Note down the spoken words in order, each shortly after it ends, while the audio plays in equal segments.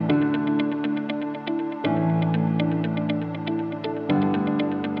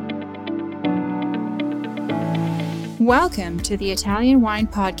Welcome to the Italian Wine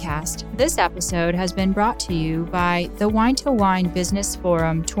Podcast. This episode has been brought to you by the Wine to Wine Business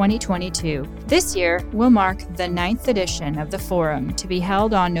Forum 2022. This year will mark the 9th edition of the forum to be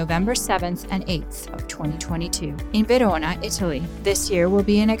held on November 7th and 8th of 2022 in Verona, Italy. This year will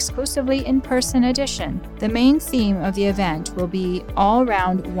be an exclusively in-person edition. The main theme of the event will be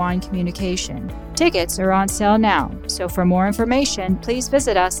all-round wine communication. Tickets are on sale now, so for more information, please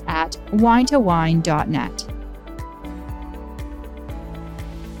visit us at winetowine.net.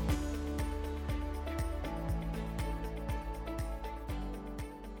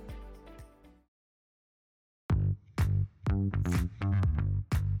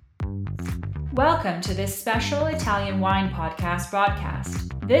 Welcome to this special Italian Wine Podcast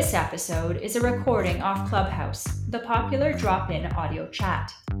broadcast. This episode is a recording off Clubhouse, the popular drop-in audio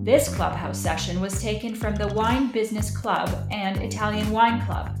chat. This Clubhouse session was taken from the Wine Business Club and Italian Wine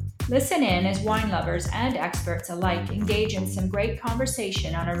Club. Listen in as wine lovers and experts alike engage in some great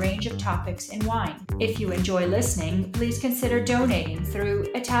conversation on a range of topics in wine. If you enjoy listening, please consider donating through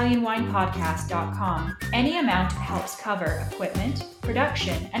ItalianWinepodcast.com. Any amount helps cover equipment,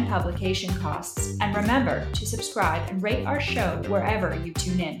 production, and publication costs. And remember to subscribe and rate our show wherever you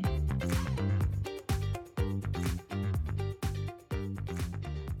tune in.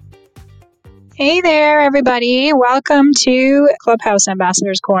 Hey there, everybody. Welcome to Clubhouse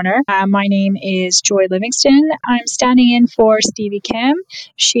Ambassadors Corner. My name is Joy Livingston. I'm standing in for Stevie Kim.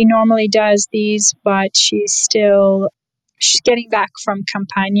 She normally does these, but she's getting back from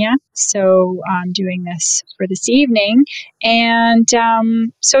Campania. So I'm doing this for this evening. And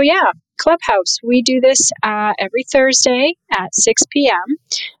Clubhouse. We do this every Thursday at 6 p.m.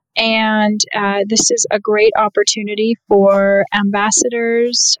 And this is a great opportunity for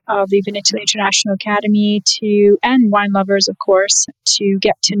ambassadors of the Vinitaly International Academy and wine lovers, of course, to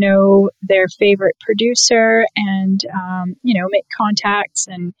get to know their favorite producer and, make contacts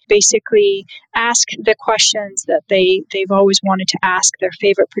and basically ask the questions that they've always wanted to ask their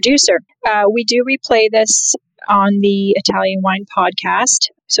favorite producer. We do replay this on the Italian Wine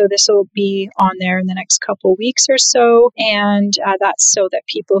Podcast. So this will be on there in the next couple weeks or so. And that's so that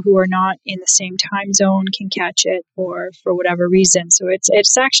people who are not in the same time zone can catch it or for whatever reason. So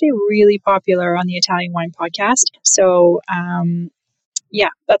it's actually really popular on the Italian Wine Podcast. So,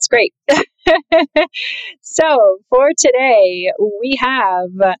 that's great. So for today, we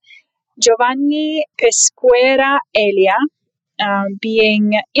have Giovanni Pesquera Elia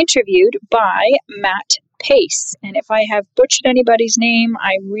being interviewed by Matt Pace. And if I have butchered anybody's name,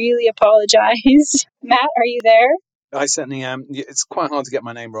 I really apologize. Matt, are you there? I certainly am. It's quite hard to get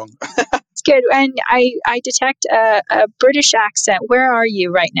my name wrong. It's good. And I detect a British accent. Where are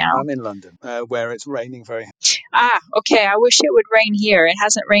you right now? I'm in London, where it's raining very hard. Okay. I wish it would rain here. It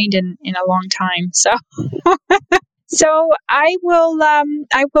hasn't rained in a long time. So... So I will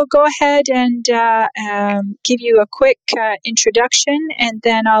go ahead and give you a quick introduction, and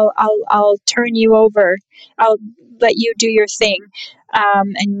then I'll turn you over. I'll let you do your thing,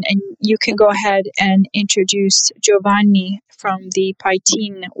 and you can go ahead and introduce Giovanni from the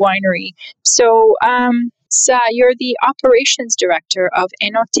Paitine Winery. So you're the operations director of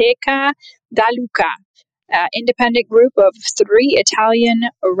Enoteca da Luca. Independent group of 3 Italian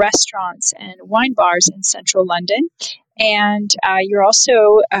restaurants and wine bars in central London. And you're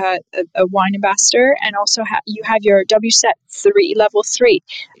also a wine ambassador, and also you have your WSET 3 level 3.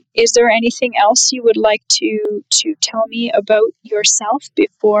 Is there anything else you would like to tell me about yourself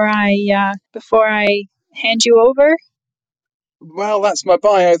before I hand you over? Well, that's my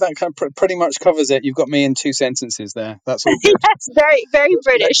bio. That kind of pretty much covers it. You've got me in 2 sentences there. That's all good. That's very, very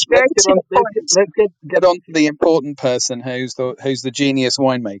British. Let's get on to the important person who's the genius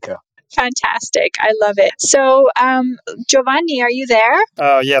winemaker. Fantastic. I love it. So, Giovanni, are you there?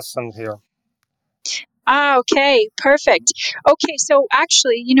 Yes, I'm here. Okay, perfect. Okay, so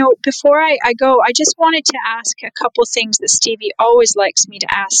actually, before I go, I just wanted to ask a couple things that Stevie always likes me to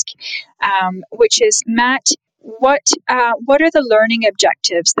ask, which is, Matt, what are the learning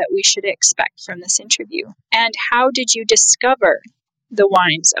objectives that we should expect from this interview? And how did you discover the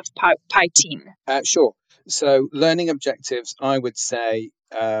wines of Paitine? Sure. So learning objectives, I would say,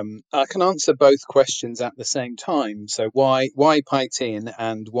 I can answer both questions at the same time. So why Paitine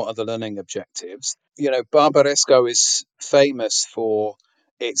and what are the learning objectives? Barbaresco is famous for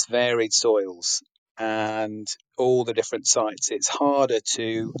its varied soils and all the different sites. It's harder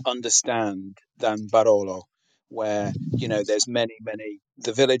to understand than Barolo, where, there's many,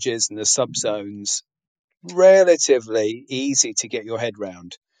 the villages and the subzones, relatively easy to get your head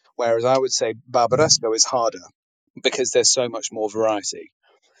round. Whereas I would say Barbaresco is harder because there's so much more variety.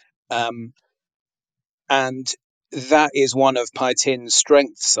 And that is one of Paitin's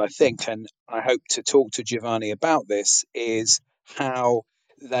strengths, I think, and I hope to talk to Giovanni about this, is how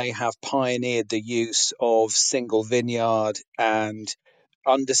they have pioneered the use of single vineyard and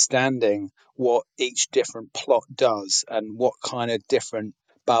understanding what each different plot does and what kind of different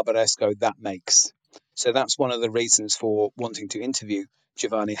Barbaresco that makes. So that's one of the reasons for wanting to interview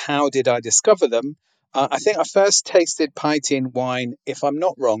Giovanni. How did I discover them? I think I first tasted Paitin wine, if I'm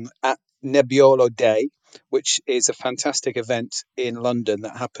not wrong, at Nebbiolo Day, which is a fantastic event in London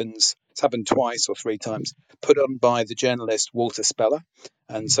that happens. It's happened twice or three times, put on by the journalist Walter Speller.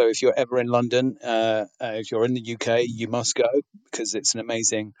 And so, if you're ever in London, if you're in the UK, you must go because it's an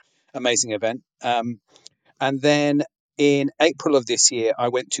amazing event. And then in April of this year, I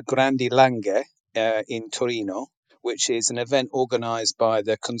went to Grandi Langhe in Torino, which is an event organized by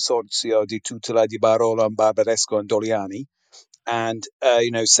the Consorzio di Tutela di Barolo and Barbaresco and Doriani. And,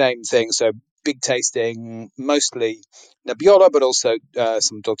 same thing. So big tasting, mostly Nebbiolo, but also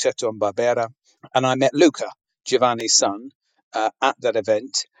some Dolcetto and Barbera. And I met Luca, Giovanni's son, at that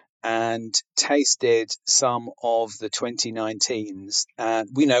event and tasted some of the 2019s. And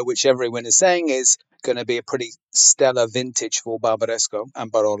we know, which everyone is saying is going to be a pretty stellar vintage for Barbaresco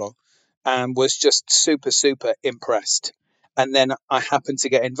and Barolo, and was just super, super impressed. And then I happened to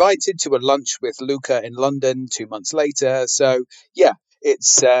get invited to a lunch with Luca in London 2 months later. So, yeah,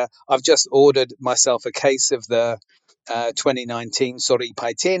 it's I've just ordered myself a case of the 2019 Sori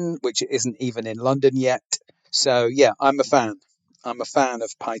Paitin, which isn't even in London yet. So yeah, I'm a fan. I'm a fan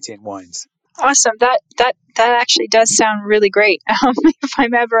of Paitin wines. Awesome. That actually does sound really great. If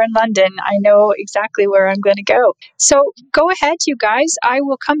I'm ever in London, I know exactly where I'm going to go. So go ahead, you guys. I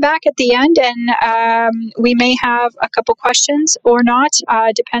will come back at the end, and we may have a couple questions or not.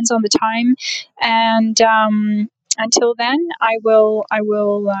 Depends on the time. And until then, I will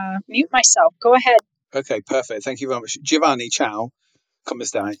mute myself. Go ahead. Okay, perfect. Thank you very much, Giovanni. Ciao. Come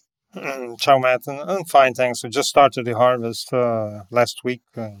stai? Ciao, Matt. I'm fine, thanks. We just started the harvest last week.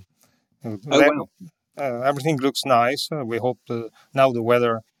 Oh wow. Everything looks nice. We hope now the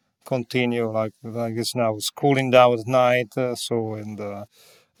weather continue like it's now. It's cooling down at night. The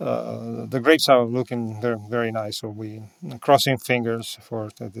grapes are looking very, very nice. So we crossing fingers for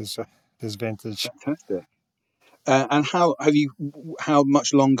this vintage. Fantastic. And how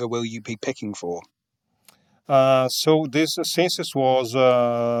much longer will you be picking for? So this since it was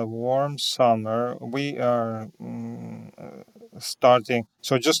a warm summer, we are starting.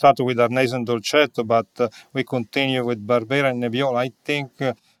 So just started with Arnese and Dolcetto, but we continue with Barbera and Nebbiolo. I think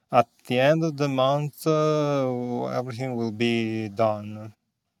at the end of the month, everything will be done.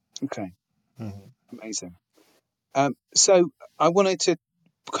 Okay, Mhm. amazing. So I wanted to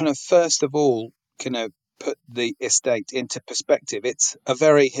kind of first of all, put the estate into perspective. It's a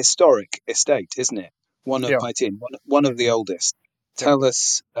very historic estate, isn't it? One of Yeah. Paitin, one of the Mhm. oldest. Yeah. Tell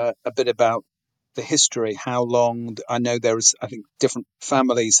us a bit about the history. How long? I know I think different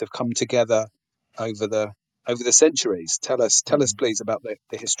families have come together over the centuries. Tell us, Mhm. please, about the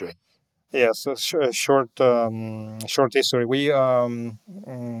history. Yes, a short history. We are in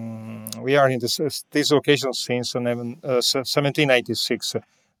this location since 1796.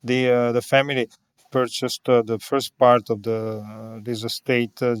 The family purchased the first part of this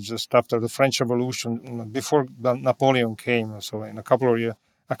estate just after the French Revolution, before Napoleon came. So in a couple of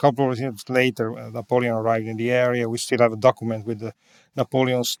years later, Napoleon arrived in the area. We still have a document with the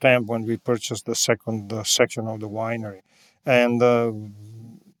Napoleon stamp when we purchased the second section of the winery, and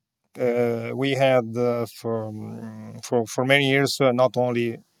we had for many years not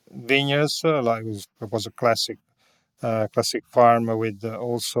only vineyards, it was a classic farm with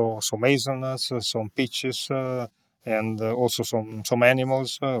also some hazelnuts, some peaches, and also some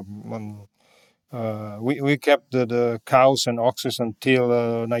animals. We kept the cows and oxes until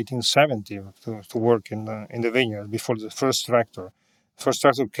 1970 to work in the vineyard before the first tractor. First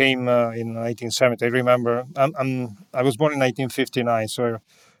tractor came in 1970. I remember I was born in 1959, so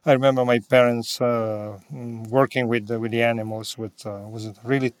I remember my parents working with the animals. Was a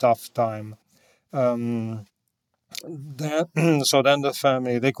really tough time. Um, then the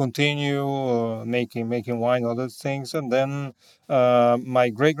family they continue making wine, other things, and then my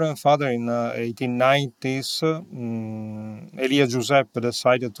great grandfather in 1890s, Elia Giuseppe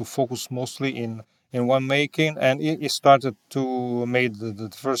decided to focus mostly in winemaking, and he started to make the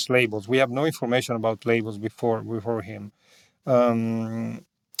first labels. We have no information about labels before him. Um,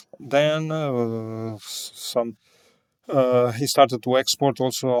 then some he started to export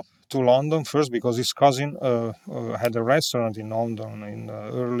also to London first because his cousin had a restaurant in London in the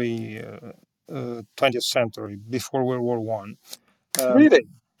early 20th century, before World War One. Um, Really?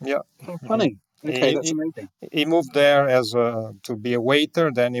 yeah. How Mhm. funny. Okay, that's He, amazing. he moved there as to be a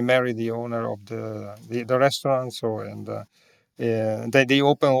waiter. Then he married the owner of the restaurant. So they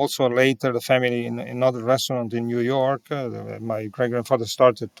opened also later the family in another restaurant in New York. My great grandfather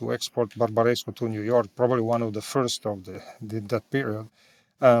started to export Barbaresco to New York, probably one of the first of that period.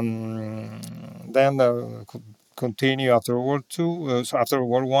 Then continue after World War Two. So after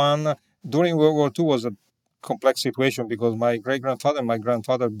World War One, during World War Two was a complex situation because my great grandfather and my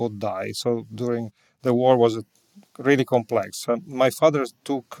grandfather both died. So during the war was really complex. My father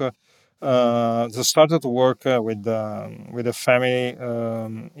took started to work with a family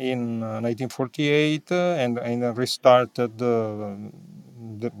in 1948 and restarted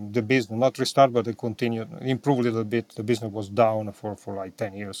the business. Not restart, but they continued, improved a little bit. The business was down for like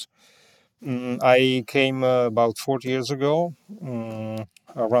 10 years. I came about 40 years ago,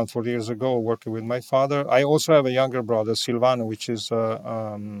 around 40 years ago, working with my father. I also have a younger brother, Silvano, which is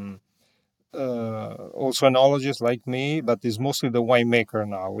also an enologist like me, but is mostly the winemaker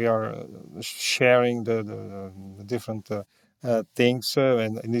now. We are sharing the different things,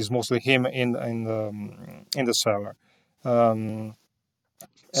 and it's mostly him in the cellar. Um,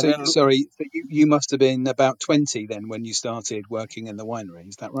 and So, then, sorry, so you must have been about 20 then when you started working in the winery.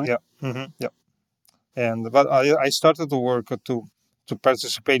 Is that right? yeah, yeah. And but I started to work to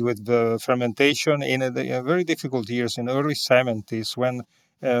participate with the fermentation in a very difficult years in early 70s when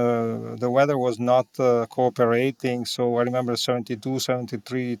the weather was not cooperating. So I remember 72,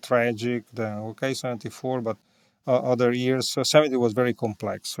 73 tragic, then okay 74, but other years 70 was very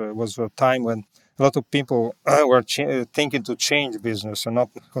complex. It was a time when a lot of people were thinking to change business and not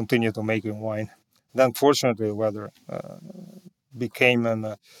continue to making wine. Then fortunately the weather became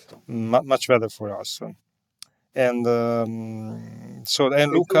much better for us. And so,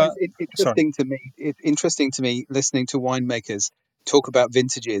 and It's always Luca, sorry. It's interesting to me listening to winemakers talk about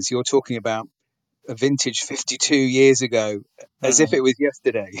vintages. You're talking about a vintage 52 years ago, as if Mhm. it was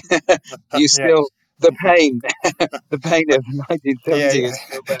yesterday. You Yeah, still the pain, the pain of yeah, 1970 is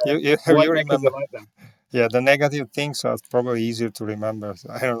still there. you Winemakers remember. are like that. Yeah, the negative things are probably easier to remember.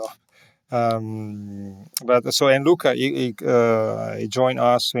 I don't know. But so, and Luca, he joined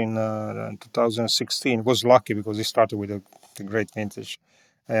us in 2016. Was lucky because he started with a great vintage.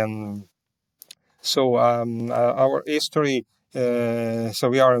 And so our history. So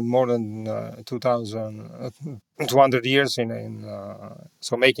we are more than 200 years in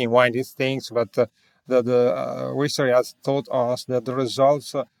so making wine these things, but the history has taught us that the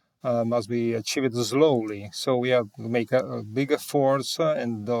results must be achieved slowly. So we have to make a big efforts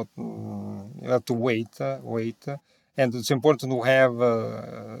and you have to wait. And it's important to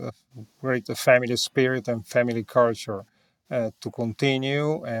have great family spirit and family culture to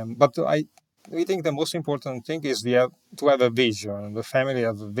continue. But we think the most important thing is to have a vision. The family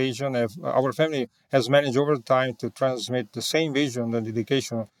has a vision. Our family has managed over time to transmit the same vision and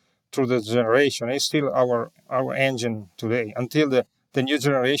dedication through the generation. It's still our engine today until the new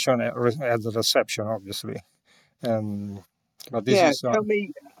generation has the reception, obviously. Um, but this Yeah, is tell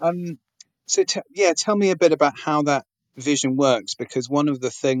me. Yeah, tell me a bit about how that vision works, because one of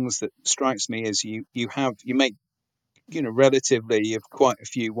the things that strikes me is you make relatively you have quite a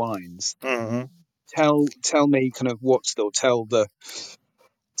few wines. mhm. Tell me kind of what's the or tell the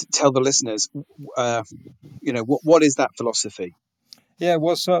listeners, uh, what is that philosophy? Yeah, it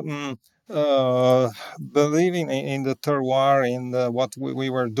was believing in the terroir, in what we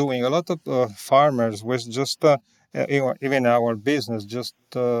were doing. A lot of farmers was just, even our business, just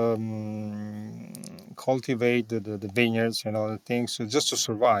cultivate the vineyards and other things just to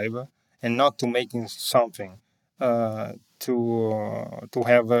survive and not to making something. To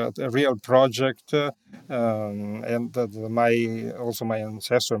have a real project, and my also my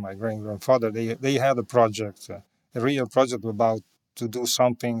ancestor, my great grandfather, they had a project, a real project about to do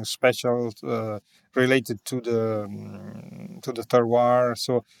something special related to the terroir.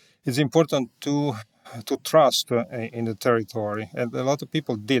 So it's important to trust in the territory, and a lot of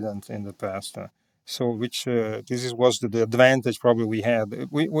people didn't in the past. So which this was the advantage probably we had.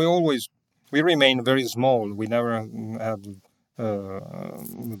 We always we remain very small. We never had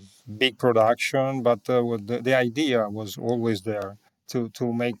big production, but the idea was always there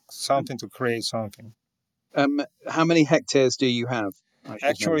to make something, to create something. How many hectares do you have? I should know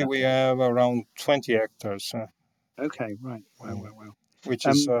Actually, that. we have around 20 hectares, Okay, right. Wow, mm, wow, wow. which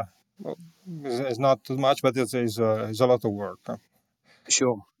Um, well, is not too much, but it's a lot of work.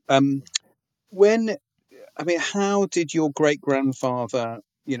 sure. When I mean, how did your great grandfather,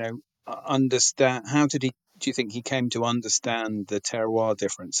 understand? How did he? Do you think he came to understand the terroir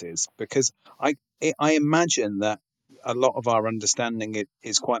differences? Because I imagine that a lot of our understanding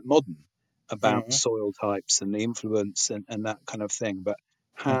is quite modern. about Mhm. soil types and the influence and that kind of thing. But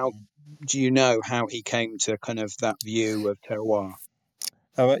how Mhm. do you know how he came to kind of that view of terroir?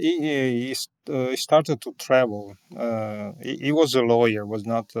 He started to travel. He was a lawyer, was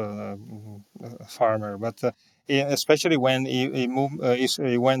not a farmer, but especially when he moved,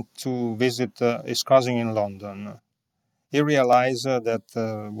 he went to visit his cousin in London. He realized that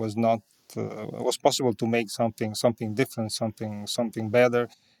was possible to make something different, something better,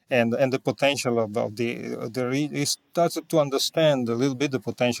 and the potential he started to understand a little bit the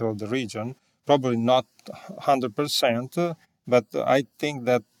potential of the region. Probably not 100%, but I think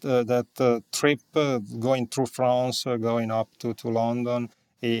that that trip going through France, going up to London,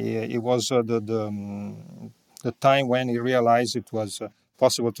 it was the time when he realized it was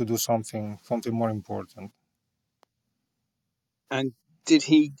possible to do something more important. And did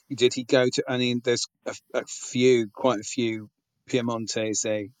he go to? I mean, there's quite a few Piemontese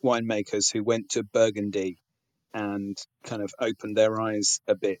winemakers who went to Burgundy and kind of opened their eyes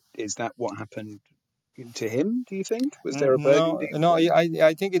a bit. Is that what happened to him? Do you think? Was there a No, Burgundy no, involved?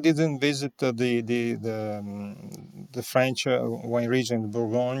 I think he didn't visit the French wine region,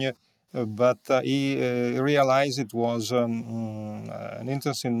 Bourgogne, but he realized it was an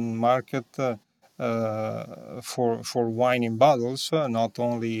interesting market for wine in bottles, not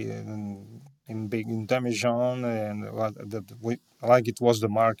only in demijohn and like it was the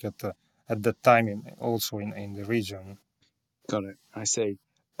market at that time, also in the region. Got it. I see.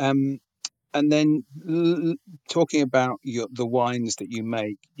 Um, and then talking about the wines that you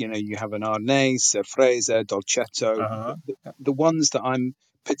make, you have an Arnese, a Freisa, Dolcetto. Uh-huh. The ones that I'm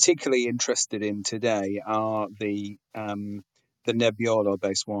particularly interested in today are the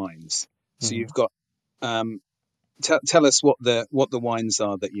Nebbiolo-based wines. So Mhm. you've got um, tell us what the wines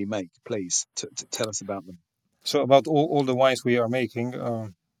are that you make, please. Tell us about them. So about all the wines we are making,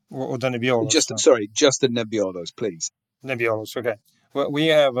 or the Nebbiolos. Just the Nebbiolos, please. Nebbiolos, okay. Well, we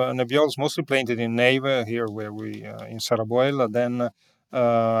have Nebbiolos mostly planted in Neiva, here where we in Sarabuella. Then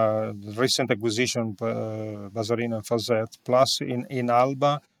the recent acquisition, Basarino and Fazet. Plus in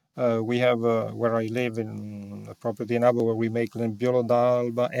Alba, we have where I live in a property in Alba where we make Nebbiolo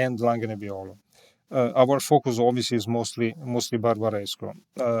d'Alba and Langhe Nebbiolo. Our focus obviously is mostly Barbaresco.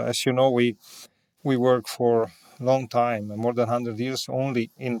 As you know, we work for a long time, more than 100 years, only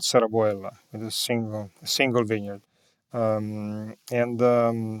in Sarabuella with a single vineyard. And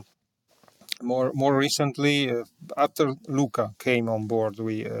more recently, after Luca came on board,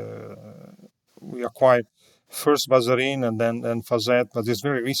 we acquired first Bazarin and then Fazet, but it's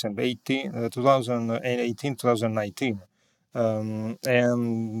very recent, 2018, 2019.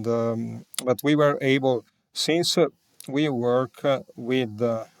 But we were able, since we work with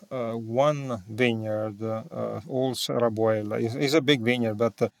one vineyard, all Sarabuella. It's a big vineyard,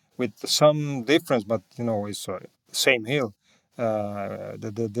 but with some difference, but it's same hill.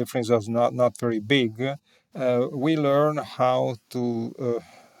 The difference is not very big. We learn how to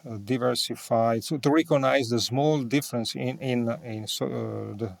diversify, so to recognize the small difference in our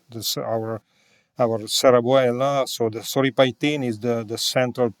Sarabuella. So the Soripaitin is the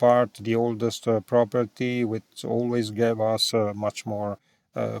central part, the oldest property, which always gave us much more.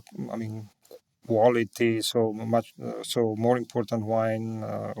 I mean, quality, so more important wine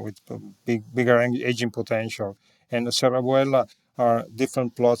with bigger aging potential. And the Sarabuella are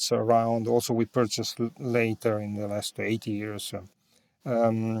different plots around. Also, we purchased later in the last 80 years.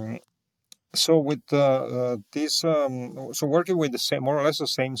 Um, so with this, so working with the same, more or less the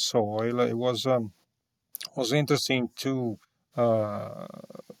same soil, it was interesting to uh,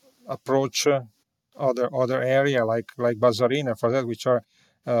 approach other area like Basarina for that, which are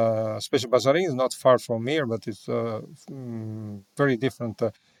especially Basarina is not far from here, but it's very distant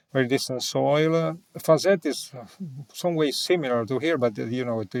soil. Fazet is some way similar to here, but it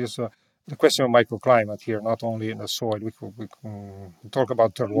is the question of microclimate here, not only in the soil. We talk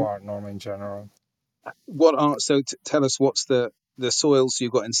about terroir, norm in general. Tell us what's the soils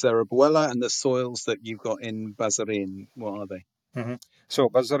you've got in Serabuela and the soils that you've got in Bazarin. What are they? Mhm. So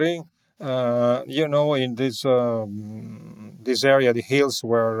Bazarin, in this area, the hills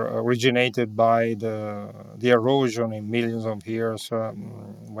were originated by the erosion in millions of years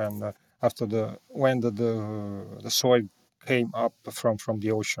when after the soil came up from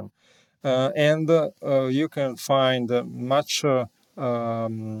the ocean, and you can find much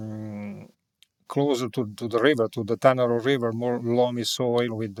closer to the river, to the Tanaro River, more loamy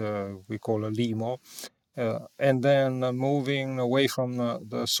soil with we call a limo, and then moving away from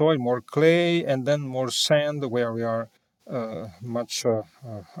the soil, more clay, and then more sand, where we are much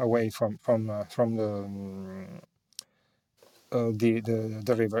away from the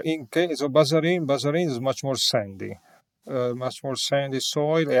the river. In case of Bazarin is much more sandy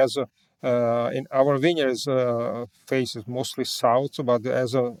soil. As in our vineyards faces mostly south, but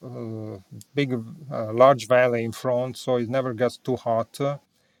has a big, large valley in front, so it never gets too hot.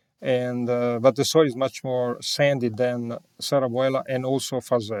 And but the soil is much more sandy than Sarabuela and also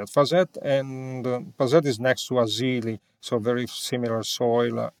Fazet. Fazet is next to Asili, so very similar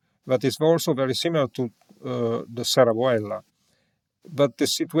soil, but it's also very similar to the Sarabuela. But the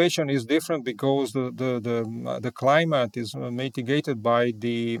situation is different because the climate is mitigated by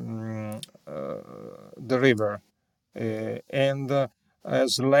the river and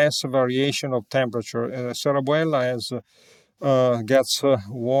has less variation of temperature. Sarabuela has gets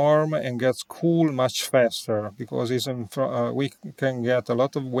warm and gets cool much faster because we can get a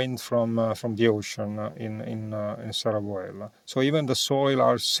lot of wind from the ocean in Sarabuela. So even the soil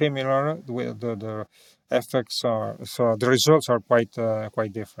are similar. With the effects are so the results are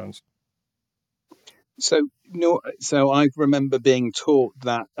quite different. So, so I remember being taught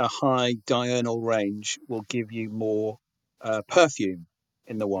that a high diurnal range will give you more perfume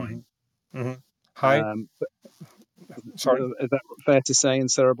in the wine. Mm-hmm. Mm-hmm. Hi, sorry, Is that fair to say in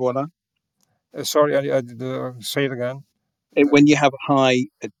Sarabuela? sorry, I say it again. When you have a high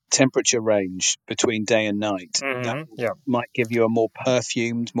temperature range between day and night, that Mm-hmm. Yeah. might give you a more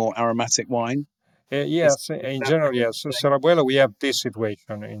perfumed, more aromatic wine. Yes, Is in that general, fair yes. to say? Sarabuela, we have this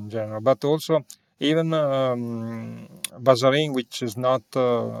situation in general, but also even Bazarin, which is not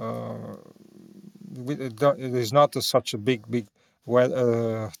it is not such a big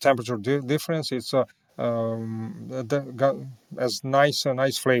temperature difference. It's has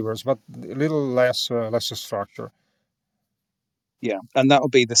nice flavors, but a little less structure. Yeah, and that'll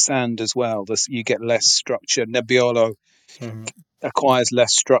be the sand as well. You get less structure. Nebbiolo Mm-hmm. acquires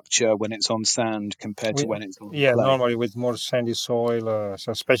less structure when it's on sand compared to We, when it's on yeah, clay. normally with more sandy soil,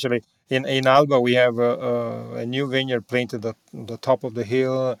 so especially in Alba, we have a new vineyard planted at the top of the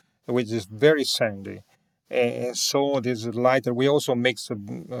hill, which is very sandy. And so it is lighter. We also mix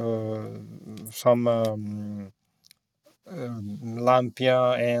some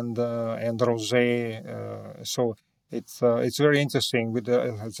Lampia and Rosé. So it's very interesting.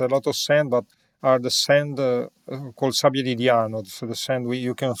 It's a lot of sand, but are the sand called Sabbia di Diano. So the sand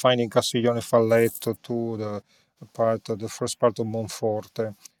you can find in Castiglione Falletto too, the first part of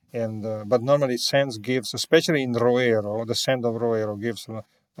Monforte. And but normally sands gives, especially in Roero, the sand of Roero gives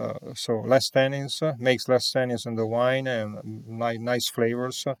so less tannins, makes less tannins in the wine and nice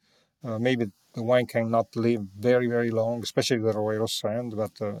flavors. Maybe the wine cannot live very long, especially the Roero sand,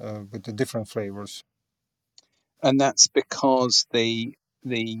 but with the different flavors. And that's because the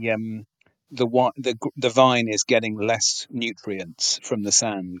the vine is getting less nutrients from the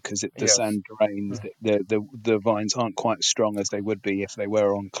sand because the Yes. sand drains. The vines aren't quite as strong as they would be if they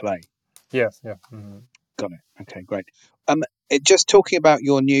were on clay. Yes. Yeah. Mm-hmm. Got it. Okay, great. Just talking about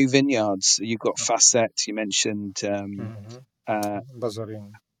your new vineyards, you've got Facette, you mentioned, uh, Mm-hmm.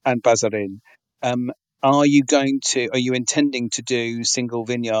 Bazarin. and Bazarin. Um, are you intending to do single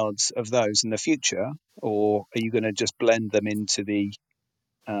vineyards of those in the future, or are you going to just blend them into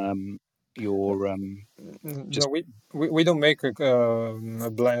um, your No, just we don't make a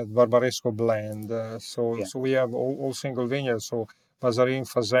blend, Barbaresco blend. So yeah, so we have all single vineyards. So Mazarin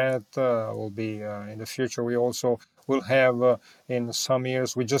Fazet will be in the future. We also will have in some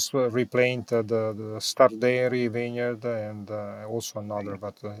years. We just replanted the Starderi vineyard and also another,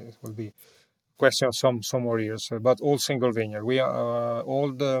 but it will be question some more years. But all single vineyard. We are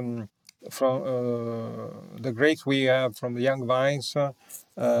all the from the grapes we have from the young vines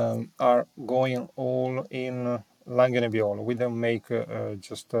are going all in Langhe Nebbiolo. We don't make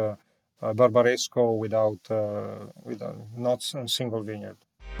just Barbaresco without not a single vineyard.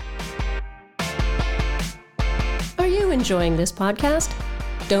 Are you enjoying this podcast?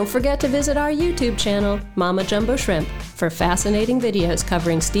 Don't forget to visit our YouTube channel, Mama Jumbo Shrimp, for fascinating videos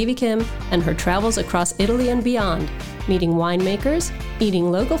covering Stevie Kim and her travels across Italy and beyond, meeting winemakers,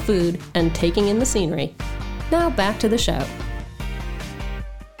 eating local food, and taking in the scenery. Now back to the show.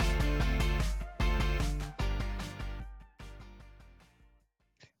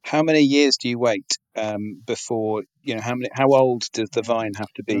 How many years do you wait before how old does the vine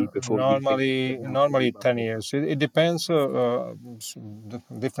have to be before you think it's allowed to be Normally 10 Barbaresco? years. It depends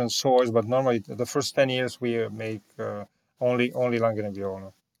different soils, but normally the first 10 years we make only Langhe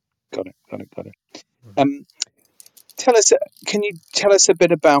Nebbiolo. Got it, got it, got it. Um, tell us, can you tell us a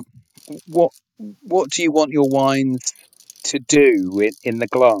bit about what what do you want your wines to do in the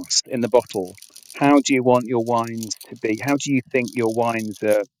glass, in the bottle? How do you want your wines to be? How do you think your wines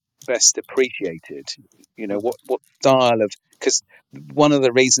are best appreciated? You know, what style of, because one of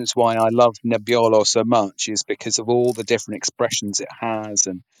the reasons why I love Nebbiolo so much is because of all the different expressions it has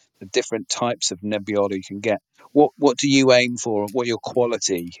and the different types of Nebbiolo you can get. What do you aim for? What your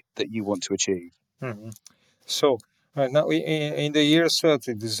quality that you want to achieve? Hmm. So now in the years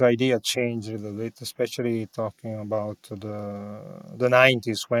this idea changed a little bit, especially talking about the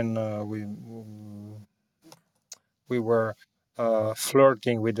 90s when we were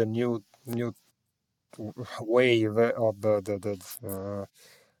flirting with the new wave of the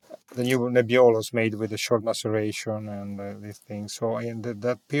new Nebbiolos made with the short maceration and these things. So in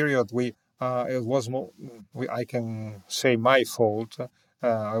that period, it was more. I can say my fault.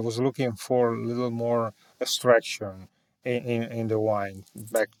 I was looking for a little more extraction in the wine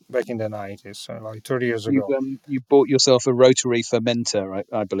back in the 90s, like 30 years ago. You bought yourself a rotary fermenter,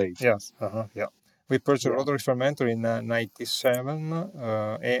 I believe. Yes, yeah. We purchased a Yeah. rotary fermenter in 97,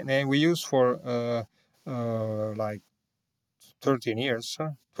 and we used for like 13 years,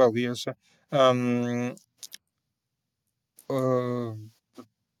 12 years. Um, uh,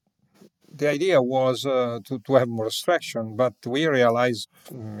 the idea was to have more extraction, but we realized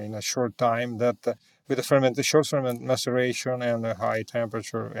in a short time that with the short ferment maceration and a high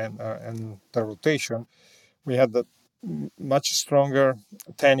temperature and the rotation, we had the much stronger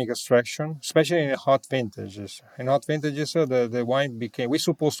tannic extraction, especially in hot vintages. In hot vintages, the wine became. We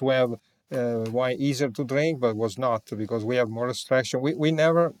supposed to have wine easier to drink, but was not because we have more extraction. We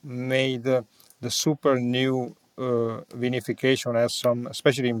never made the super new vinification as some,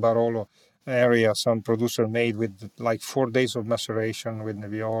 especially in Barolo area, some producer made with like 4 days of maceration with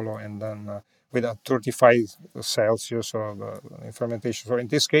Nebbiolo and then with a 35 Celsius of fermentation. So in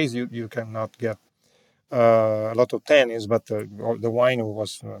this case, you cannot get a lot of tannins, but the wine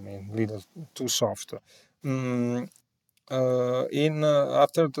was, I mean, little too soft. Mm, in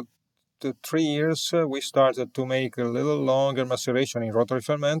After the 3 years, we started to make a little longer maceration in rotary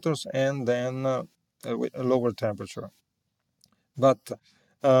fermenters, and then with a lower temperature. But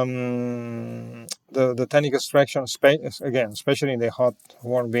the tannic extraction, again, especially in the hot,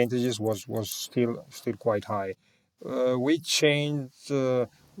 warm vintages, was still quite high. We changed.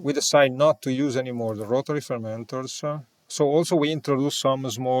 We decided not to use anymore the rotary fermenters. So also we introduced some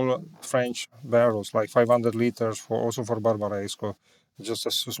small French barrels, like 500 liters, for Barbaresco, just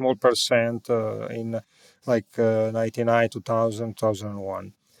a small percent in like 99, 2000,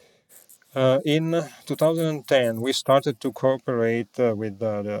 2001. In 2010, we started to cooperate with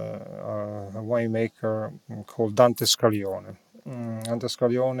a winemaker called Dante Scaglione. Dante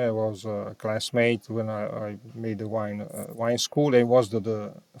Scaglione was a classmate when I made the wine school, and was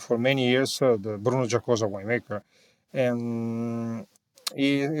for many years the Bruno Giacosa winemaker. And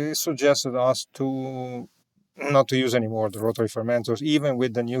he suggested us to not to use anymore the rotary fermenters, even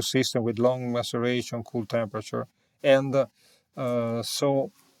with the new system with long maceration, cool temperature. And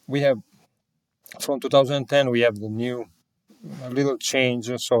so we have from 2010 we have the new a little change,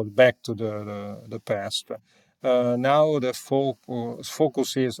 so back to the past. Now the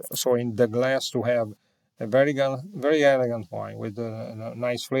focus is so in the glass to have a very elegant wine with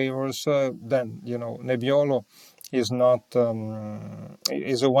nice flavors. Then Nebbiolo is not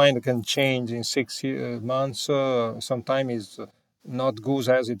is a wine that can change in 6 months. Sometimes it's not good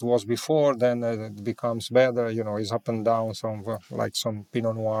as it was before. Then it becomes better. It's up and down. Some like some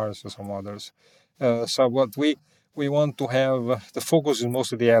Pinot Noirs or some others. So what we want to have, the focus is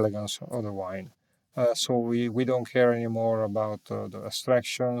mostly the elegance of the wine. So we don't care anymore about the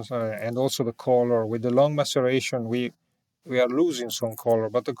extractions and also the color. With the long maceration, we are losing some color,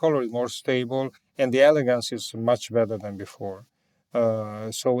 but the color is more stable and the elegance is much better than before.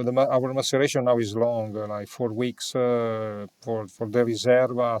 So our maceration now is long, like 4 weeks for the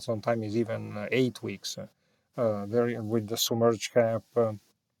Riserva. Sometimes it's even 8 weeks. Very with the submerged cap.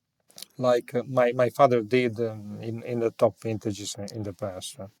 Like my father did in the top vintages in the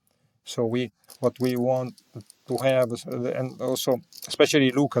past. So what we want to have, and also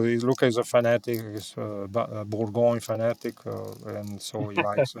especially Luca. Luca is a fanatic, is a Bourgogne fanatic, and so he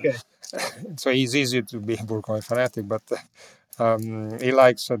likes. Okay. So it's easy to be a Bourgogne fanatic, but he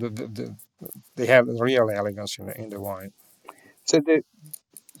likes they have real elegance in the wine. So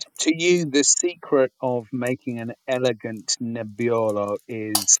to you, the secret of making an elegant Nebbiolo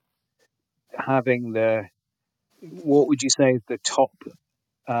is having what would you say is the top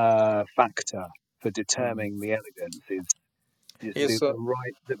factor for determining the elegance is Is the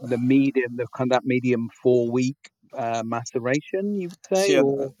right the medium the kind of that medium 4 week maceration, you would say, yeah,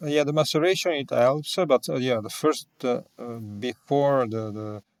 or yeah, the maceration it helps, but yeah, the first before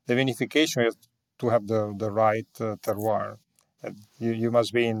the vinification, you have to have the right terroir. You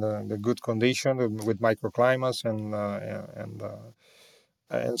must be in the good condition with microclimates and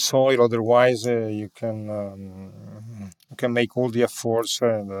soil. Otherwise, you can make all the efforts,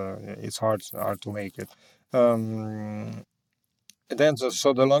 and it's hard to make it. Then,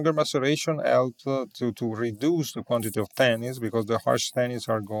 so the longer maceration helps to reduce the quantity of tannins, because the harsh tannins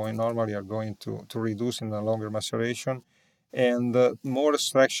normally are going to reduce in the longer maceration, and more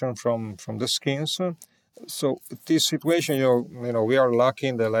extraction from the skins. So this situation, we are lucky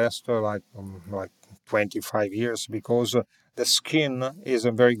in the last like 25 years, because the skin is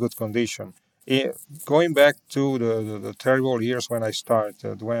in very good condition. Going back to the terrible years when I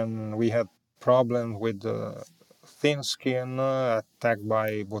started, when we had problems with thin skin attacked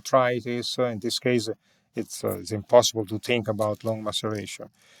by botrytis. In this case, it's impossible to think about long maceration.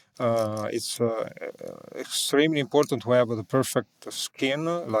 It's extremely important to have the perfect skin,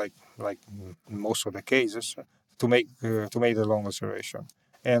 like in most of the cases, to make the long maceration.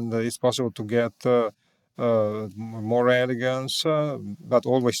 And it's possible to get more elegance, but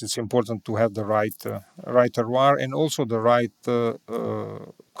always it's important to have the right terroir, and also the right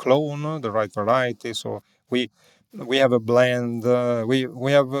clone, the right variety. So we have a blend.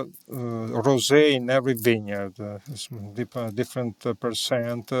 We have rosé in every vineyard, different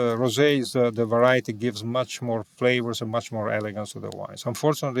percent. Rosé is the variety gives much more flavors and much more elegance to the wines.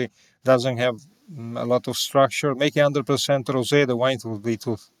 Unfortunately, doesn't have a lot of structure. Making 100% rosé, the wine will be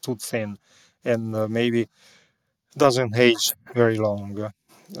too thin, and maybe doesn't age very long.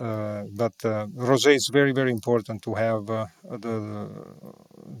 But rosé is very, very important to have the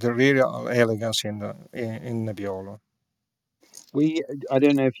real elegance in Nebbiolo. I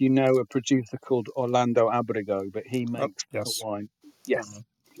don't know if you know a producer called Orlando Abrego, but he makes Yes. a wine. Yes,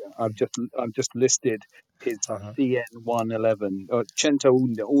 I've just listed his CN111 or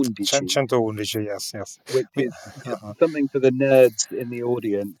 111, 111, yes. which is something for the nerds in the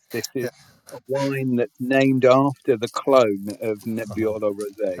audience. This is a wine that's named after the clone of Nebbiolo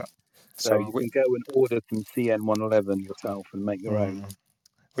Rosé. Yeah. So you can go and order some CN111 yourself and make your own.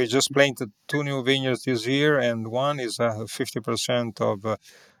 We just planted 2 new vineyards this year, and one is 50% of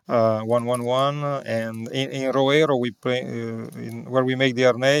 111. And in Roero, where we make the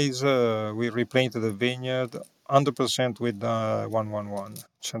Arnaise, we replanted the vineyard 100% with 111,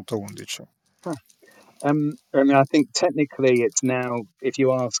 111. And I think technically it's now, if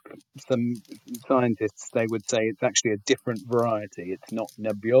you ask some scientists, they would say it's actually a different variety. It's not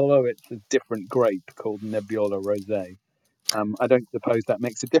Nebbiolo, it's a different grape called Nebbiolo Rosé. I don't suppose that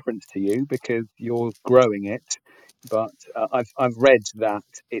makes a difference to you because you're growing it, but I've read that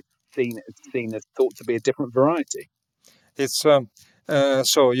it's seen as thought to be a different variety. It's so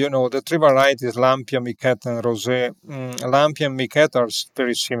the three varieties, Lampia, Miquette, and Rosé. Lampia and Miquette are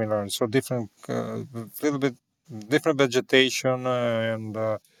very similar, so different, little bit different vegetation, and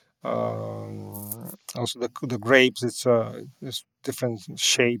also the grapes. It's different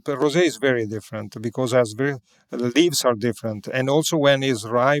shape. Rosé is very different because the leaves are different, and also when it's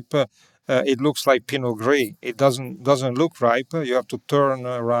ripe. It looks like Pinot Gris. It doesn't look ripe. You have to turn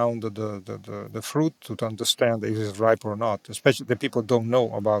around the fruit to understand if it's ripe or not. Especially the people don't know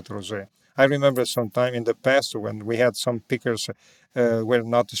about rosé. I remember sometime in the past when we had some pickers were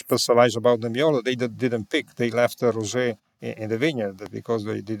not specialized about the Nebbiolo. They didn't pick. They left the rosé in the vineyard because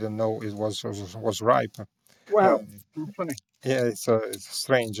they didn't know it was ripe. Wow, funny. Yeah, it's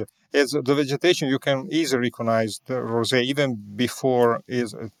strange. It's the vegetation. You can easily recognize the rosé even before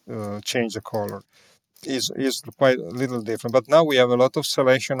is change the color. Is quite a little different. But now we have a lot of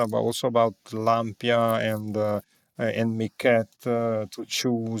selection also about Lampia and Miquette to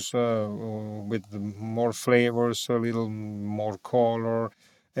choose with more flavors, a little more color,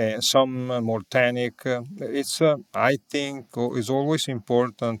 some more tannic. It's I think is always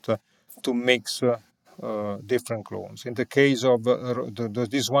important to mix. Different clones. In the case of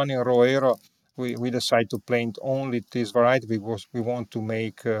this one in Roero, we decide to plant only this variety because we want to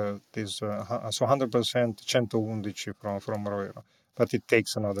make this so 100% 111 from Roero. But it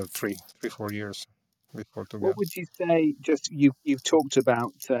takes another 4 years before to What get. would you say? Just you've talked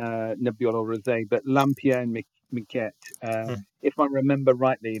about Nebbiolo Rosé, but Lampia and Miquette. If I remember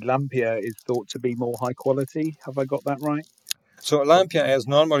rightly, Lampia is thought to be more high quality. Have I got that right? So Lampia has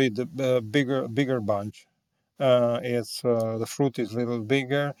normally the bigger bunch. The fruit is a little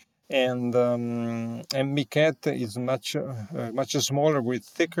bigger, and Miquette is much smaller with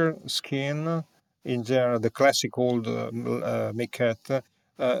thicker skin. In general, the classic old Miquette,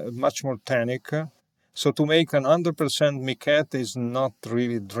 much more tannic. So to make an 100% Miquette is not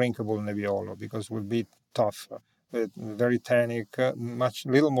really drinkable Nebbiolo because it will be tough, very tannic, much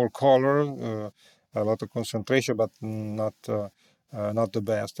little more color. a lot of concentration, but not the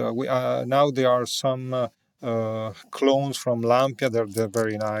best. We Now there are some clones from Lampia. They're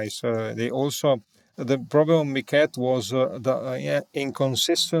very nice. They also The problem we had was the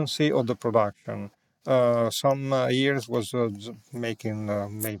inconsistency of the production. Some years was making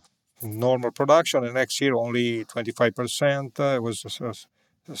normal production, and next year only 25%. It was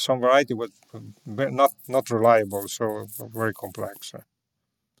some variety, but not reliable, so very complex.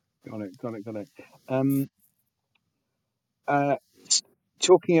 Got it. Um, uh,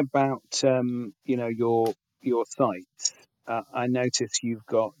 Talking about your sites, I notice you've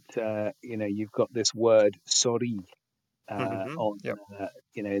got this word "sori" Mm-hmm. on Yep.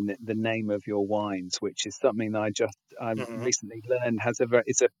 in the name of your wines, which is something that I Mm-hmm. recently learned has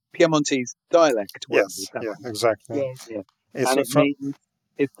it's a Piemontese dialect word. Is Yes. that Yeah. right? Exactly. Yeah. It's And a it means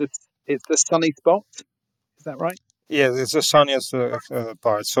it's the sunny spot. Is that right? Yeah, it's the sunniest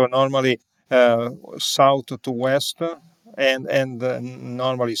part. So normally uh, south to west, and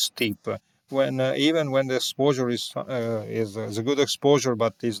normally steep. When Even when the exposure is a good exposure,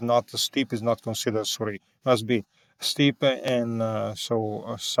 but is not steep, is not considered. Sorry, must be steep, and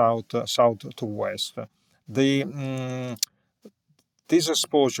south to west. The This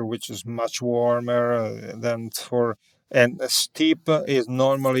exposure, which is much warmer than for and steep, is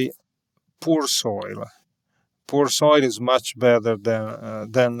normally poor soil. Poor soil is much better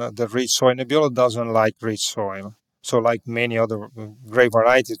than the rich soil. Nebbiolo doesn't like rich soil. So, like many other grape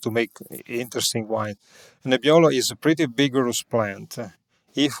varieties, to make interesting wine, Nebbiolo is a pretty vigorous plant.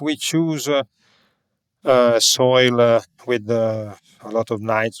 If we choose soil with a lot of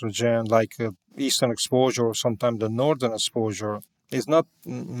nitrogen, like eastern exposure or sometimes the northern exposure, it's not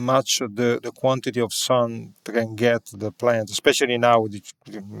much the quantity of sun can get the plant, especially now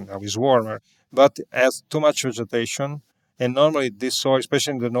it's warmer, but has too much vegetation. And normally this soil,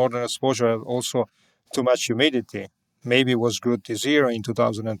 especially in the northern exposure, has also too much humidity. Maybe it was good this year in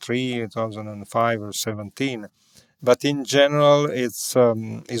 2003, 2005, or 17, but in general it's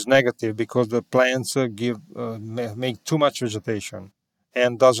negative because the plants make too much vegetation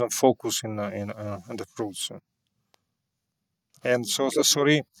and doesn't focus in the fruits. And so the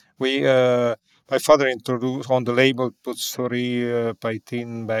Sori, we my father introduced on the label, put Sori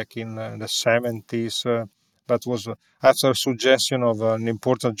Paitin back in the 70s, but was after a suggestion of an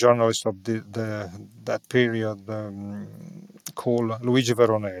important journalist of that period, called Luigi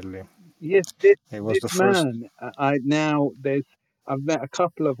Veronelli. Yes, He was this the first. man. I've met a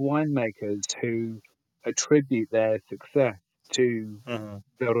couple of winemakers who attribute their success to Mhm.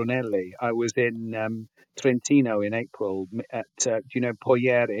 Veronelli. I was in Trentino in April at do you know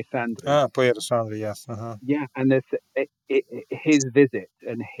Poyer e Sandri? Ah, poi Alessandro, yes. Uh-huh. Yeah, and his visit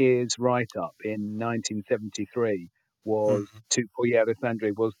and his write up in 1973 was Mhm. to Poyer e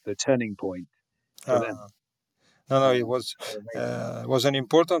Sandri was the turning point for them. Uh, no, he Um, was so amazing. an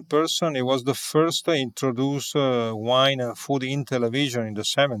important person. He was the first to introduce wine and food in television in the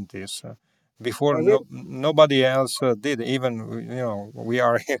 70s. Before, Oh, really? nobody else did. Even we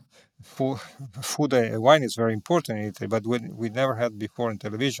are food, wine is very important in Italy, but we never had before in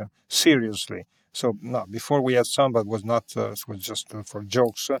television seriously. So no, before we had some, but was not. It was just for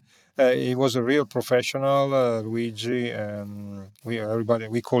jokes. He was a real professional, Luigi, and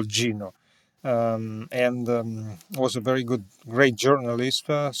we call Gino, and was a very great journalist.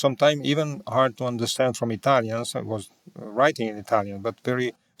 Sometimes even hard to understand from Italians. I was writing in Italian, but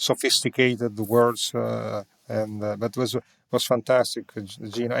very sophisticated words, and but was fantastic,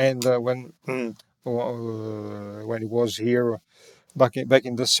 Gino. And when he was here back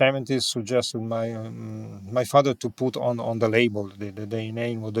in the 70s, suggested my father to put on the label the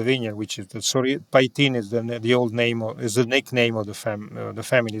name of the vineyard, which is the Paitin is the old name, is the nickname of the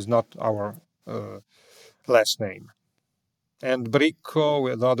family, is not our last name. And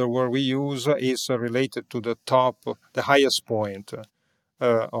Bricco, the other word we use, is related to the top, the highest point of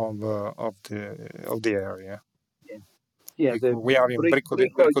the area. Yeah, yeah. The We are in Bricco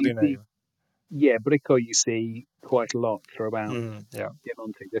Bricco you di see, Neve. yeah, Bricco you see quite a lot throughout Yeah,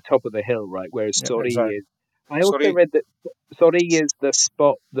 Piemonte, the top of the hill, right? Whereas yeah, Sori exactly. is. I also Sorry, read that Sori is the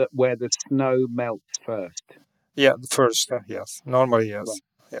spot that where the snow melts first. yeah, first, yes, normally Right. yes,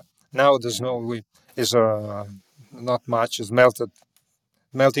 yeah. Now the Yeah. snow is not much. It's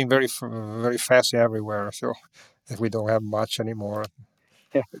melting very fast everywhere. So we don't have much anymore.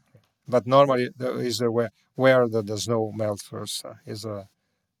 Yeah. But normally is the where the snow melts first is a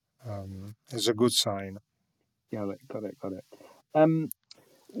good sign. Got it. Um,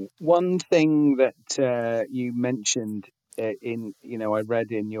 One thing that you mentioned I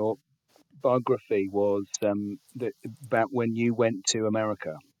read in your biography was that about when you went to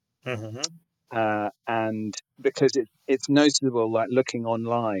America. Hmm. and because it's noticeable, like looking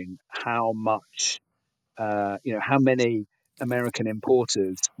online, how much how many American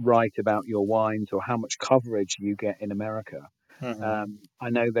importers write about your wines or how much coverage you get in America. I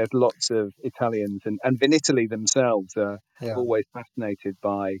know there's lots of Italians and Vinitaly themselves are Yeah. always fascinated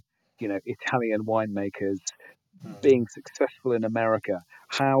by, Italian winemakers Mhm. being successful in America.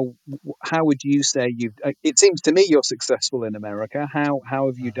 How would you say you've? It seems to me you're successful in America. How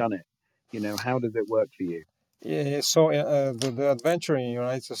have you done it? How does it work for you? Yeah, so the adventure in the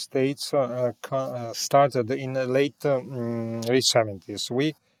United States started in the late 70s.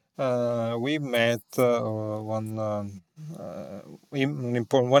 We met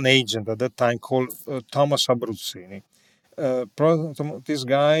one agent at that time called Thomas Abruzzini. This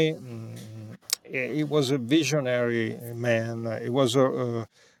guy, he was a visionary man. He was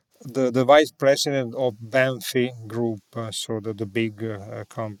the vice president of Banfi Group, so the big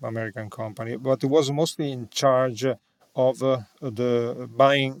American company, but he was mostly in charge of the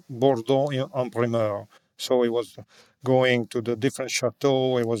buying Bordeaux en primeur. So he was going to the different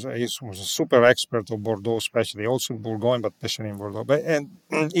chateaux. He was a super expert of Bordeaux, especially also in Bourgogne, but especially in Bordeaux. And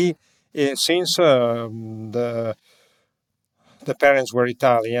since the parents were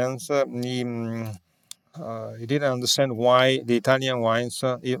Italians, he didn't understand why the Italian wines,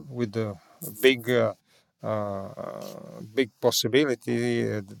 with the big big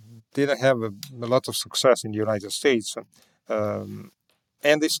possibility, didn't have a lot of success in the United States.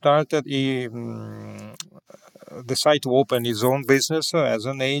 And he decided to open his own business as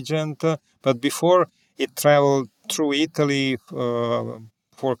an agent. But before, he traveled through Italy for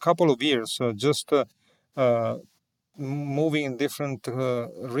a couple of years, just moving in different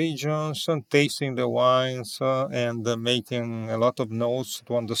regions and tasting the wines and making a lot of notes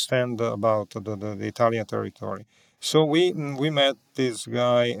to understand about the Italian territory. So we met this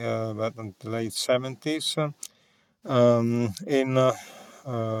guy back in the late 70s.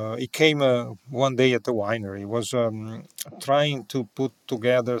 He came one day at the winery. He was trying to put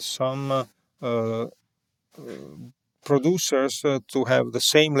together some producers to have the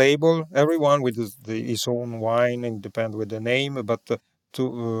same label, everyone with his own wine, independent with the name, but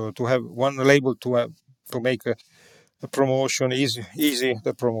to have one label to make a promotion easy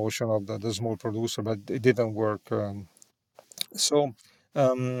the promotion of the small producer, but it didn't work. So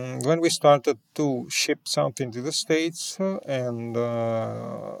when we started to ship something to the States, and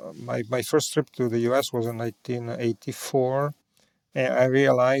my first trip to the US was in 1984, and I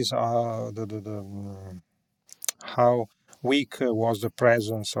realized how weak was the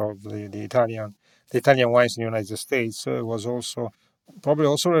presence of the Italian wines in the United States. Was also probably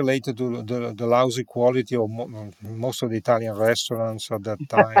also related to the lousy quality of most of the Italian restaurants at that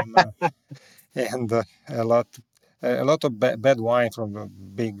time, and a lot of bad wine from the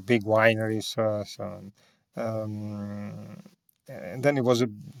big wineries. And then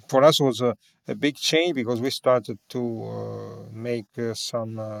for us it was a big change because we started to make so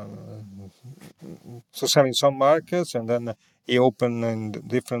sell in some markets, and then he opened in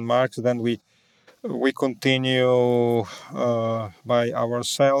different markets. Then we continue by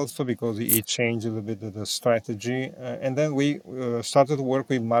ourselves because he changed a little bit the strategy, and then we started to work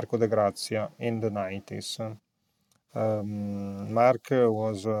with Marco De Grazia in the 90s. Mark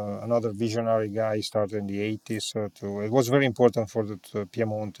was another visionary guy. He started in the 80s. It was very important for the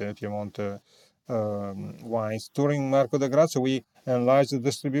Piemonte wines. During Marco De Grazia, we enlarged the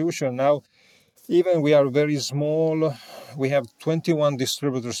distribution. Now, even we are very small. We have 21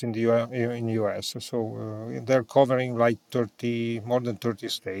 distributors in the US. So they're covering like more than 30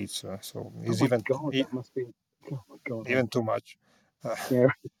 states. So it's Oh my God, that must be. Oh my God. even too much.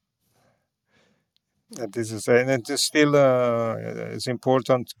 Yeah. And it is still it's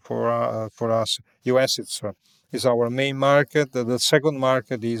important for us. US is our main market. The second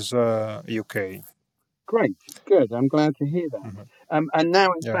market is UK. Great, good. I'm glad to hear that. And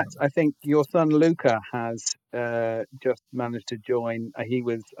now, in Yeah. fact, I think your son Luca has just managed to join. I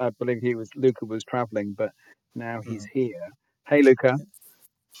believe Luca was traveling, but now he's here. Hey, Luca.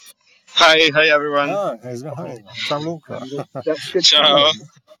 Hi everyone. Hi, Gianluca. That's good to Ciao. know.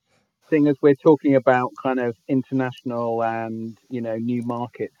 Seeing as we're talking about kind of international and new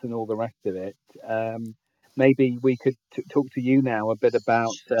markets and all the rest of it, maybe we could talk to you now a bit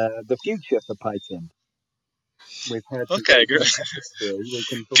about the future for Python. We've heard some Okay, great great. history. We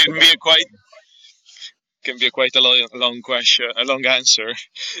can talk Can about. be a quite long question, a long answer,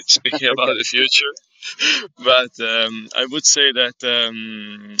 speaking about Okay. the future. But I would say that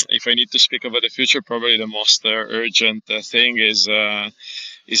if I need to speak about the future, probably the most urgent thing is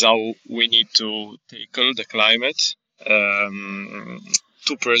how we need to tackle the climate.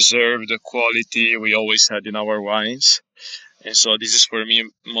 to preserve the quality we always had in our wines. And so this is for me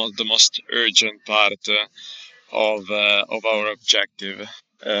the most urgent part of our objective.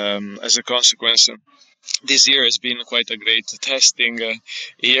 As a consequence, this year has been quite a great testing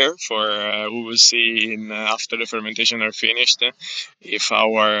year for we will see after the fermentation are finished if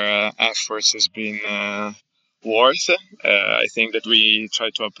our efforts has been worth. I think that we try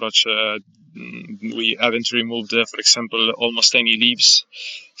to approach. We haven't removed, for example, almost any leaves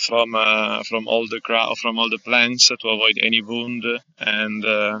from all the from all the plants to avoid any wound and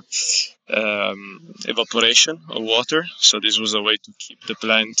evaporation of water. So this was a way to keep the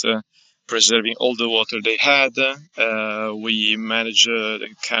plant preserving all the water they had. We managed the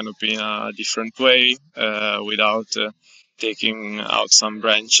canopy in a different way without taking out some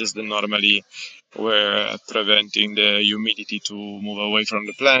branches that normally were preventing the humidity to move away from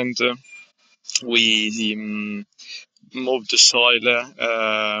the plant. We moved the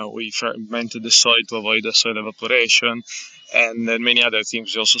soil, we fermented the soil to avoid the soil evaporation, and then many other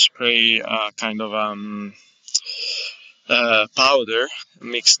things. We also spray kind of powder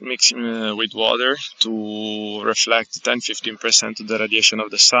mixed with water to reflect 10-15% of the radiation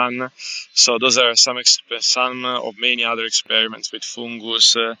of the sun. So those are some of many other experiments with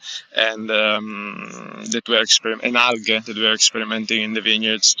fungus and that we and algae that we are experimenting in the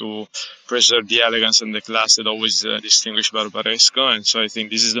vineyards to preserve the elegance and the class that always distinguish Barbaresco. And so I think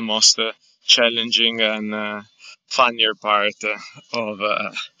this is the most challenging and funnier part of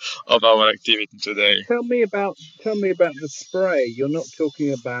our activity today. Tell me about the spray. You're not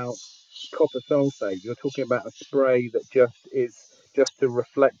talking about copper sulfate. You're talking about a spray that just to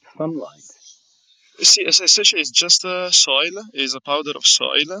reflect sunlight. See, essentially, it's just soil. It's a powder of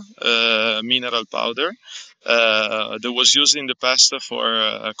soil, mineral powder, that was used in the past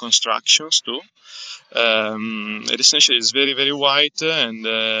for constructions too. It essentially is very, very white, and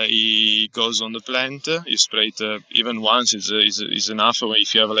it goes on the plant. You spray it even once is enough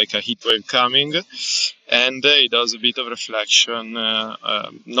if you have like a heat wave coming, and it does a bit of reflection.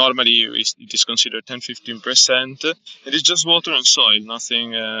 Normally, it is considered 10-15%. It is just water and soil,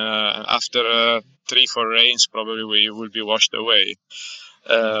 nothing. After 3-4 rains, probably we will be washed away.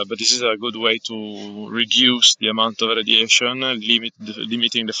 But this is a good way to reduce the amount of radiation,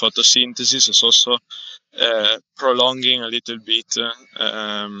 limiting the photosynthesis. It's also prolonging a little bit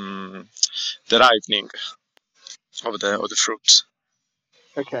the ripening of the fruits.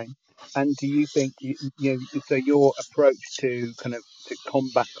 Okay. And do you think so your approach to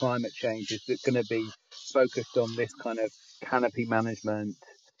combat climate change, is it going to be focused on this kind of canopy management,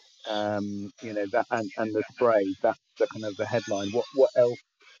 that and the sprays? That's the kind of the headline. What else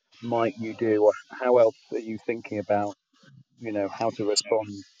might you do, or how else are you thinking about, how to respond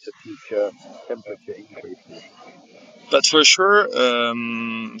to future temperature increases? But for sure,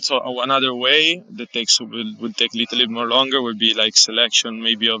 so another way that would take a little bit more longer would be like selection,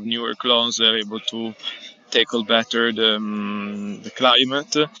 maybe of newer clones that are able to tackle better the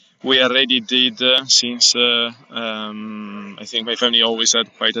climate. We already did since I think my family always had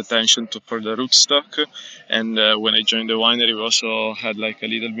quite attention for the rootstock, and when I joined the winery, we also had like a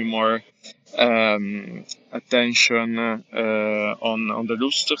little bit more attention on the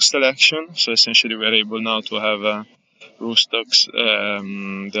rootstock selection. So essentially, we're able now to have rootstocks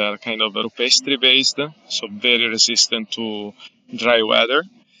that are kind of rupestri based, so very resistant to dry weather.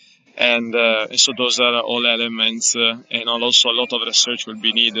 And so those are all elements, and also a lot of research will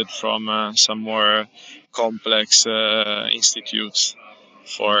be needed from some more complex institutes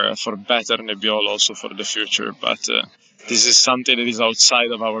for better Nebbiolo also for the future. But this is something that is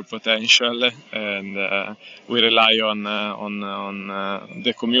outside of our potential, and we rely on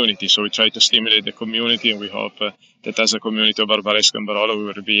the community. So we try to stimulate the community, and we hope that as a community of Barbaresco and Barolo, we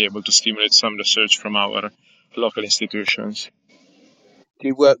will be able to stimulate some research from our local institutions. Do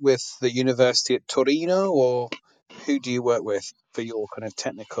you work with the University at Torino, or who do you work with for your kind of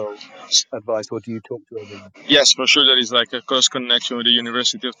technical advice, or do you talk to everyone? Yes, for sure. There is like a close connection with the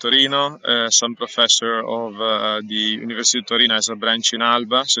University of Torino. Some professor of the University of Torino has a branch in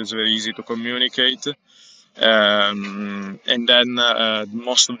Alba, so it's very easy to communicate. And then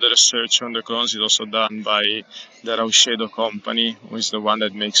most of the research on the clones is also done by the Rauscedo company, who is the one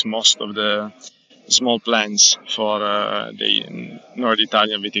that makes most of the small plants for the North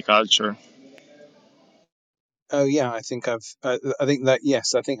Italian viticulture. Oh yeah, I think I've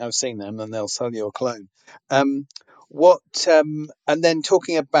seen them, and they'll sell you a clone. And then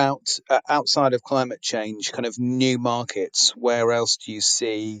talking about outside of climate change, kind of new markets. Where else do you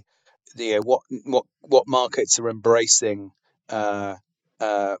see what markets are embracing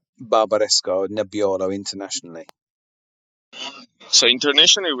Barbaresco Nebbiolo internationally? So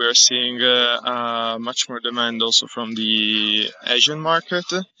internationally, we are seeing much more demand also from the Asian market.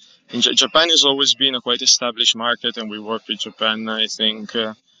 Japan has always been a quite established market, and we work with Japan, I think,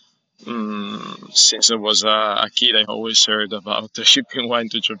 since I was a kid. I always heard about shipping wine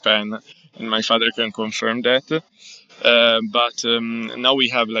to Japan, and my father can confirm that. But now we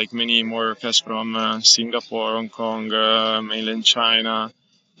have like many more requests from Singapore, Hong Kong, mainland China,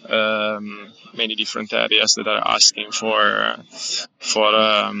 many different areas that are asking for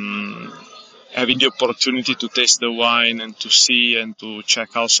having the opportunity to taste the wine and to see and to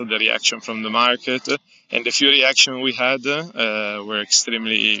check also the reaction from the market. And the few reaction we had were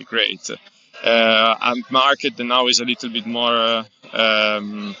extremely great. Our market now is a little bit more.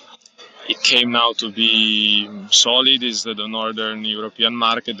 It came now to be solid. Is the northern European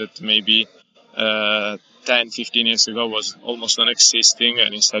market that maybe 10-15 years ago was almost non-existing,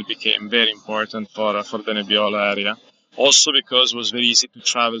 and instead became very important for the Nebbiolo area. Also because it was very easy to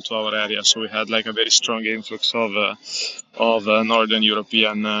travel to our area, so we had like a very strong influx of Northern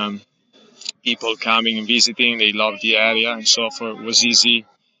European people coming and visiting. They loved the area, and so it was easy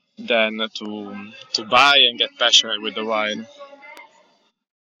then to buy and get passionate with the wine.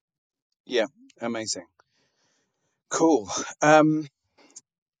 Yeah, amazing. Cool.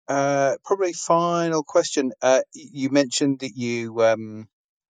 Probably final question. You mentioned that you work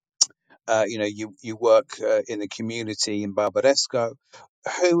in the community in Barbaresco.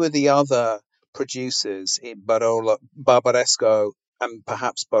 Who are the other producers in Barbaresco, and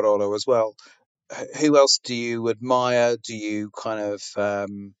perhaps Barolo as well? Who else do you admire? Do you kind of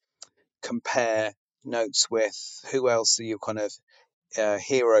compare notes with? Who else are your kind of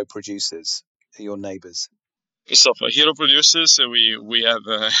hero producers? Your neighbors? So for hero producers, we have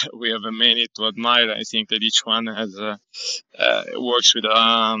we have many to admire. I think that each one has works with.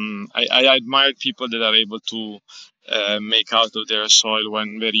 I admire people that are able to make out of their soil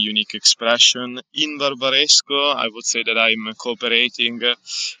one very unique expression. In Barbaresco, I would say that I'm cooperating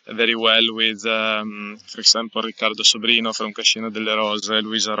very well with, for example, Riccardo Sobrino from Cascina delle Rose,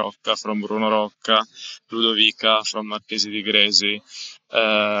 Luisa Rocca from Bruno Rocca, Ludovica from Marchesi di Gresi.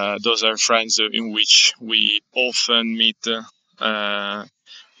 Those are friends in which we often meet. The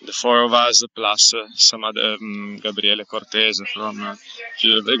four of us plus some other Gabriele Cortese from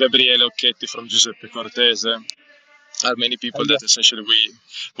Gabriele Occhetti from Giuseppe Cortese are many people Yeah. that essentially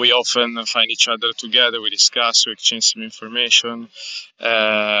we often find each other together. We discuss, we exchange some information,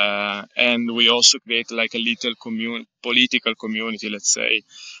 and we also create like a little political community, let's say,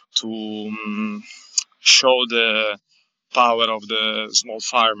 to show the power of the small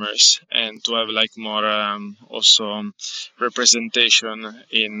farmers and to have like more also representation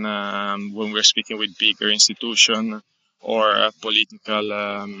in when we're speaking with bigger institution or political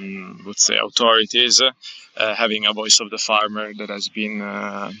would say authorities, having a voice of the farmer that has been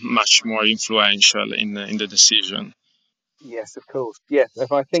much more influential in the decision. Yes, of course. Yes,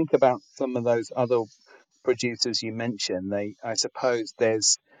 if I think about some of those other producers you mentioned, I suppose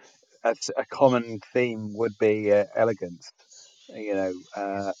there's a common theme would be elegance. I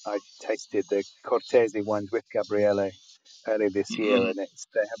tasted the Cortese ones with Gabriele earlier this year, Mm-hmm. and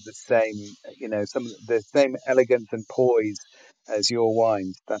they have the same, some of the same elegance and poise as your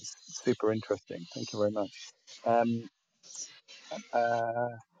wines. That's super interesting. Thank you very much. Um,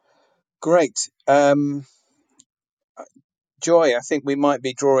 uh, Great. Joy, I think we might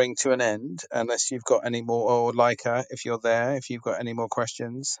be drawing to an end, unless you've got any more, or Leica, if you're there, if you've got any more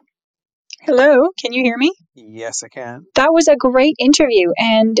questions. Hello, can you hear me? Yes, I can. That was a great interview,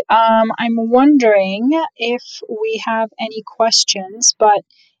 and I'm wondering if we have any questions. But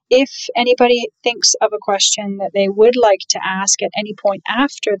if anybody thinks of a question that they would like to ask at any point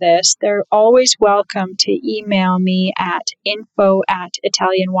after this, they're always welcome to email me at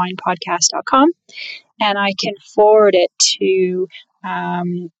info@italianwinepodcast.com, and I can forward it to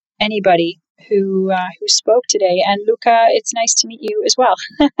anybody who spoke today. And Luca, it's nice to meet you as well.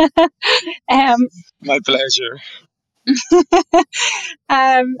 My pleasure.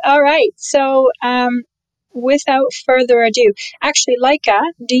 All right. So, without further ado, actually, Leica,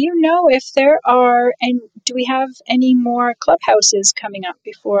 do you know if there are, and do we have any more clubhouses coming up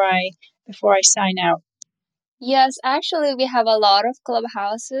before I sign out? Yes, actually, we have a lot of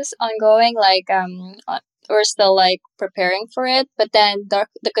clubhouses ongoing. We're still like preparing for it, but then the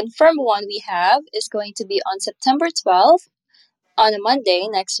confirmed one we have is going to be on September 12th on a Monday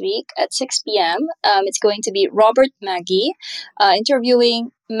next week at 6 p.m. It's going to be Robert Maggi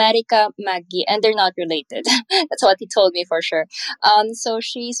interviewing Marica Maggi, and they're not related. That's what he told me for sure. So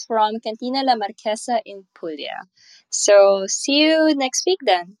she's from Cantina La Marquesa in Puglia. So see you next week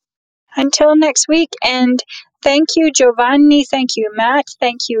then. Until next week, and thank you, Giovanni. Thank you, Matt.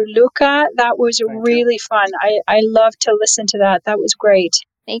 Thank you, Luca. That was Thank you. really fun. I love to listen to that. That was great.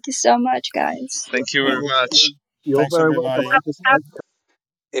 Thank you so much, guys. Thank you very much. You're Thanks, very welcome. everybody.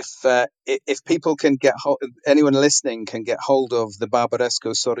 If people can get anyone listening can get hold of the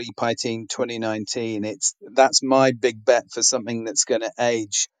Barbaresco Sori Pie Team 2019, that's my big bet for something that's going to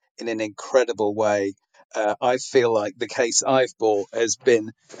age in an incredible way. I feel like the case I've bought has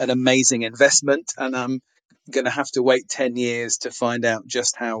been an amazing investment, and I'm going to have to wait 10 years to find out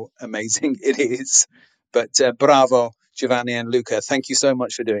just how amazing it is. But bravo, Giovanni and Luca. Thank you so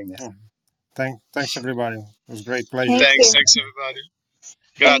much for doing this. Thanks, everybody. It was a great pleasure. Thank you. Thanks everybody.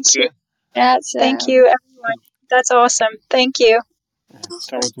 Thank Grazie. you. Grazie. Thank you, everyone. That's awesome. Thank you.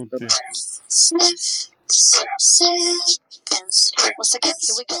 Ciao a tutti. Sniff, sip, seconds. Once again,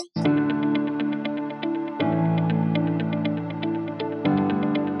 here we go.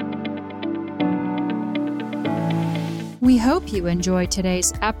 We hope you enjoyed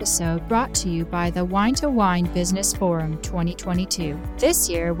today's episode brought to you by the Wine to Wine Business Forum 2022. This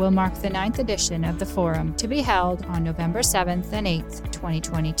year will mark the 9th edition of the forum, to be held on November 7th and 8th,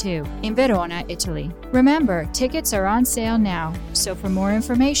 2022, in Verona, Italy. Remember, tickets are on sale now, so for more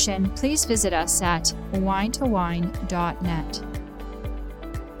information, please visit us at winetowine.net.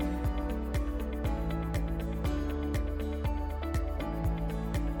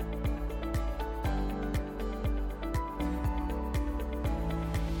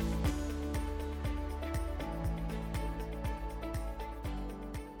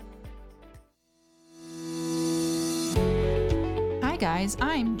 Guys,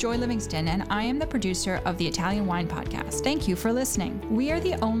 I'm Joy Livingston, and I am the producer of the Italian Wine Podcast. Thank you for listening. We are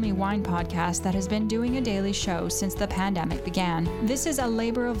the only wine podcast that has been doing a daily show since the pandemic began. This is a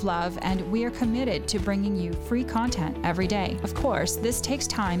labor of love, and we are committed to bringing you free content every day. Of course, this takes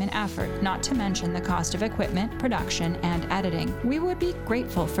time and effort, not to mention the cost of equipment, production, and editing. We would be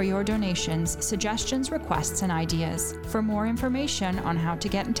grateful for your donations, suggestions, requests, and ideas. For more information on how to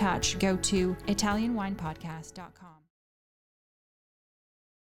get in touch, go to ItalianWinePodcast.com.